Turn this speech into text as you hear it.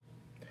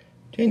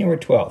January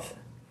 12th.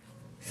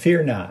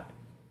 Fear not.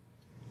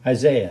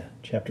 Isaiah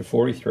chapter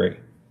 43.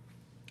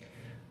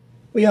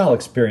 We all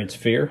experience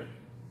fear.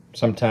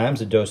 Sometimes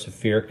a dose of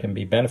fear can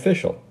be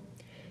beneficial,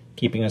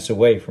 keeping us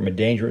away from a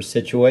dangerous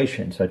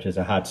situation such as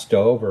a hot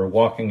stove or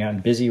walking on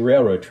busy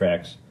railroad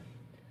tracks.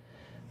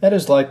 That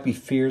is likely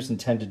fear's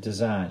intended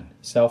design,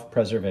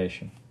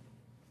 self-preservation.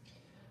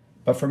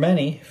 But for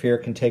many, fear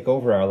can take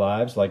over our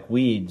lives like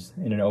weeds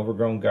in an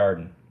overgrown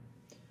garden.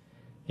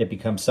 It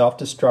becomes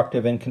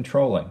self-destructive and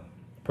controlling,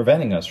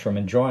 preventing us from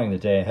enjoying the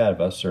day ahead of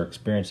us or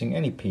experiencing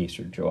any peace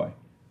or joy.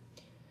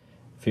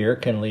 Fear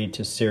can lead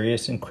to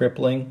serious and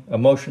crippling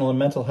emotional and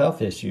mental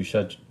health issues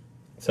such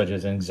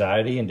as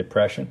anxiety and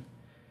depression.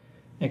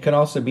 It can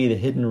also be the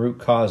hidden root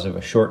cause of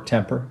a short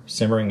temper,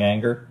 simmering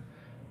anger,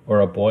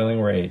 or a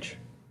boiling rage.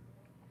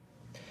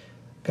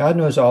 God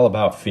knows all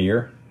about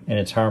fear and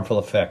its harmful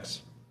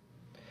effects.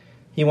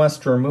 He wants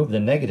to remove the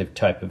negative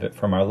type of it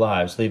from our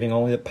lives, leaving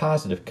only the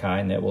positive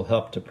kind that will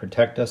help to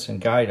protect us and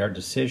guide our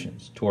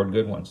decisions toward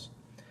good ones.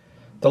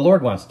 The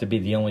Lord wants to be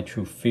the only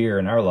true fear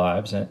in our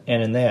lives, and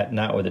in that,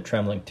 not with a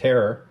trembling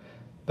terror,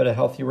 but a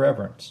healthy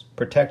reverence,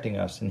 protecting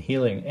us and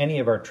healing any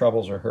of our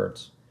troubles or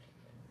hurts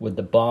with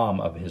the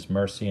balm of His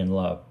mercy and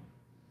love.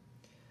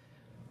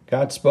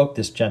 God spoke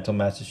this gentle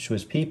message to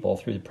His people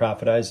through the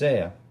prophet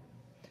Isaiah,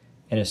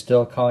 and is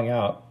still calling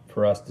out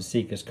for us to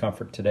seek His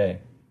comfort today.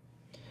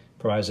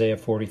 From Isaiah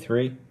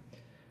 43,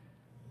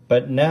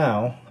 "But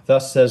now,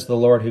 thus says the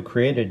Lord who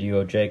created you,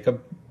 O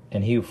Jacob,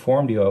 and He who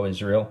formed you, O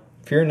Israel,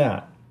 fear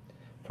not,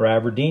 for I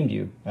have redeemed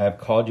you. I have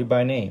called you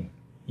by name.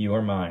 You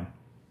are mine.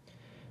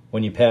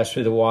 When you pass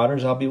through the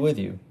waters, I'll be with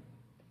you,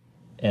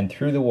 and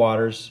through the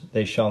waters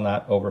they shall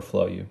not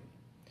overflow you.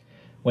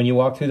 When you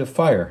walk through the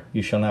fire,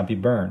 you shall not be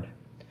burned,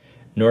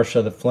 nor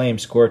shall the flame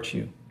scorch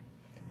you.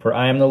 For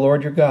I am the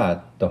Lord your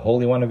God, the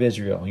Holy One of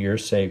Israel, your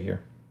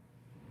Savior."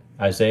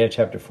 Isaiah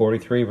chapter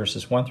 43,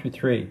 verses 1 through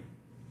 3,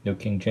 New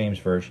King James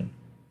Version.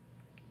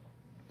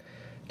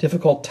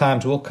 Difficult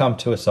times will come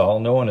to us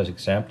all. No one is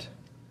exempt.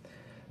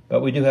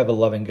 But we do have a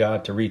loving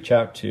God to reach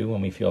out to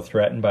when we feel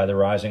threatened by the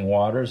rising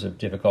waters of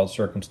difficult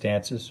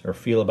circumstances or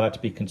feel about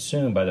to be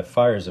consumed by the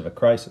fires of a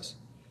crisis.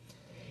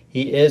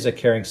 He is a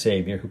caring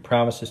Savior who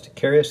promises to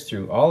carry us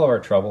through all of our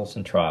troubles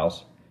and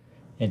trials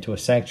into a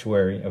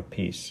sanctuary of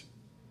peace.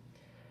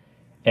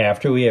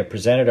 After we have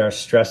presented our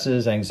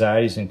stresses,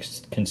 anxieties, and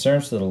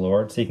concerns to the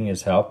Lord, seeking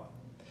His help,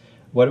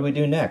 what do we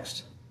do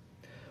next?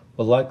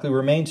 We'll likely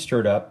remain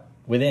stirred up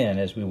within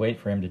as we wait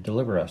for Him to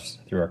deliver us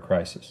through our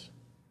crisis.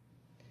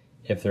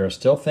 If there are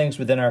still things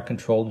within our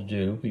control to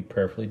do, we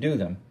prayerfully do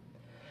them.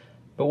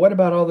 But what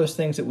about all those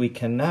things that we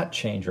cannot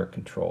change or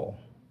control?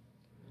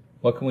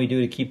 What can we do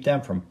to keep them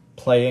from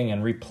playing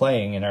and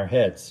replaying in our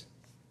heads?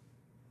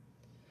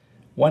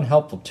 One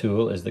helpful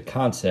tool is the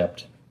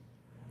concept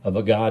of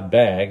a God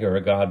bag or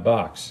a God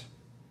box.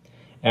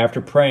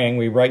 After praying,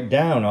 we write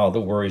down all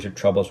the worries or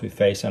troubles we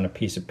face on a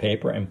piece of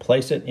paper and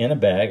place it in a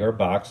bag or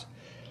box,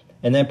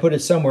 and then put it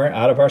somewhere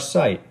out of our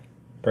sight,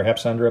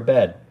 perhaps under a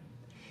bed.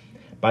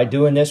 By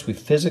doing this, we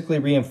physically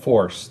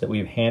reinforce that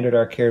we've handed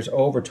our cares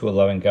over to a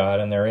loving God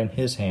and they're in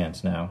His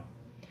hands now.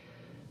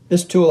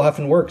 This tool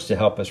often works to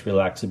help us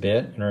relax a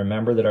bit and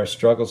remember that our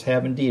struggles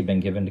have indeed been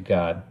given to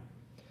God.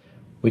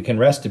 We can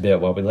rest a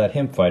bit while we let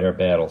Him fight our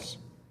battles.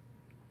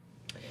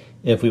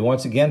 If we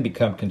once again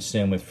become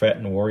consumed with fret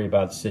and worry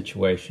about the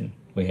situation,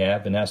 we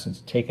have, in essence,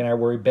 taken our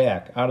worry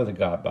back out of the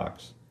God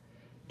box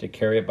to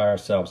carry it by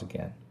ourselves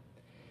again.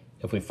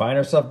 If we find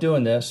ourselves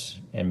doing this,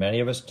 and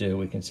many of us do,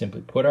 we can simply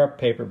put our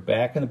paper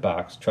back in the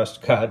box,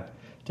 trust God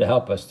to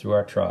help us through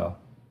our trial.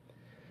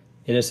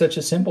 It is such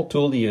a simple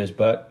tool to use,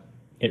 but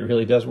it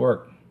really does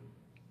work.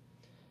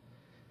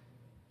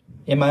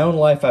 In my own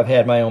life, I've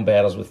had my own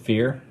battles with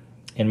fear.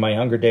 In my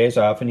younger days,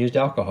 I often used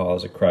alcohol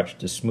as a crutch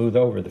to smooth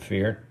over the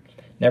fear,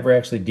 never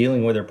actually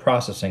dealing with or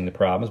processing the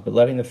problems, but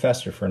letting them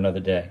fester for another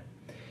day.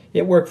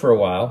 It worked for a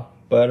while,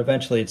 but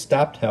eventually it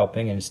stopped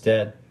helping and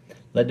instead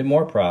led to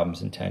more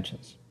problems and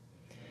tensions.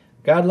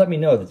 God let me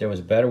know that there was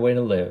a better way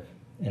to live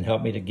and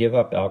helped me to give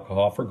up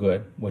alcohol for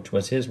good, which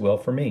was His will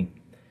for me.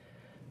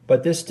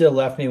 But this still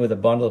left me with a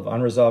bundle of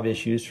unresolved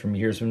issues from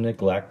years of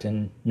neglect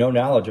and no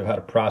knowledge of how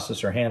to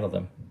process or handle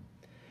them.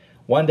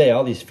 One day,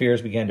 all these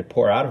fears began to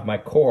pour out of my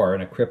core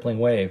in a crippling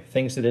wave.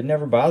 Things that had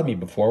never bothered me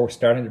before were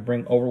starting to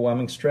bring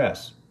overwhelming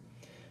stress.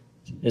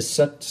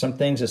 Some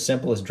things as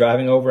simple as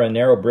driving over a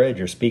narrow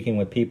bridge or speaking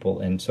with people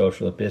in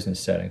social or business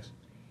settings.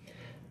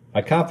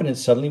 My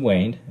confidence suddenly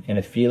waned, and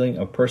a feeling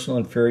of personal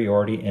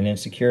inferiority and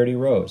insecurity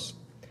rose.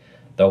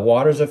 The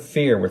waters of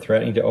fear were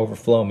threatening to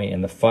overflow me,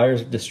 and the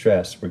fires of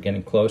distress were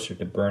getting closer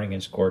to burning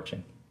and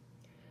scorching.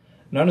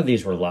 None of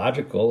these were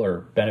logical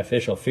or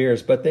beneficial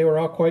fears, but they were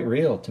all quite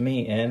real to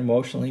me and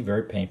emotionally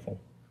very painful.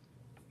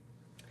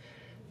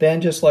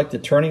 Then, just like the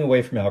turning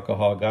away from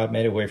alcohol, God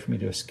made a way for me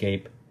to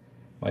escape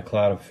my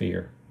cloud of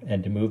fear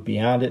and to move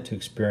beyond it to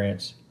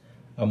experience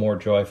a more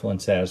joyful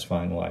and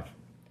satisfying life.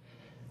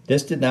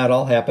 This did not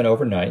all happen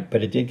overnight,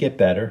 but it did get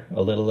better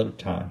a little at a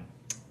time.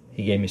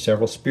 He gave me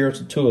several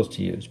spiritual tools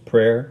to use: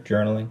 prayer,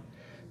 journaling,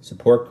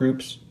 support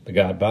groups, the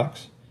God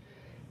Box,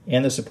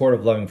 and the support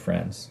of loving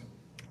friends.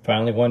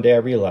 Finally, one day I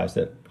realized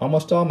that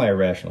almost all my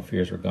irrational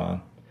fears were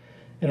gone,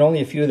 and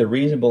only a few of the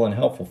reasonable and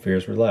helpful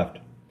fears were left.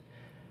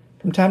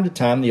 From time to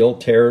time, the old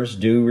terrors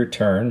do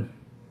return,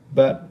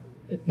 but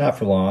not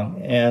for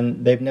long,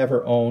 and they've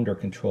never owned or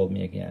controlled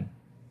me again.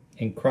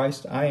 In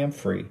Christ, I am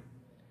free.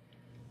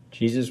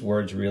 Jesus'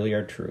 words really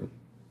are true.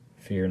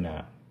 Fear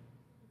not.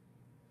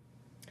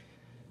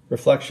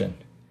 Reflection.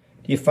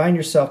 Do you find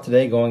yourself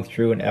today going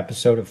through an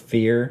episode of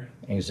fear,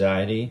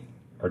 anxiety,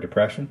 or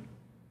depression?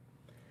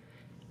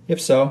 If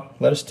so,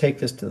 let us take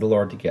this to the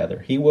Lord together.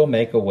 He will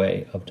make a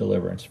way of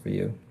deliverance for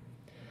you.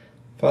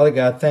 Father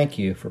God, thank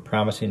you for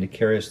promising to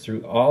carry us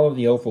through all of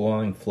the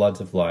overwhelming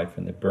floods of life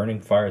and the burning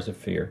fires of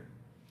fear.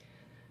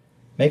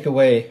 Make a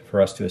way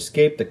for us to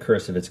escape the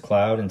curse of its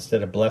cloud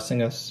instead of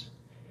blessing us,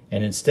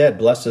 and instead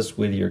bless us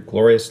with your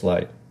glorious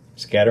light,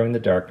 scattering the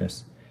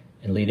darkness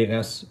and leading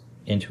us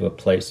into a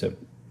place of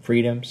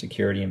freedom,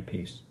 security, and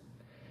peace.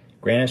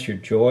 Grant us your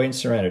joy and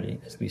serenity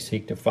as we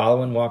seek to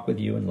follow and walk with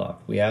you in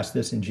love. We ask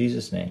this in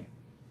Jesus' name.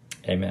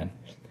 Amen.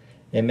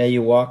 And may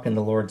you walk in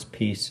the Lord's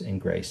peace and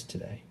grace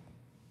today.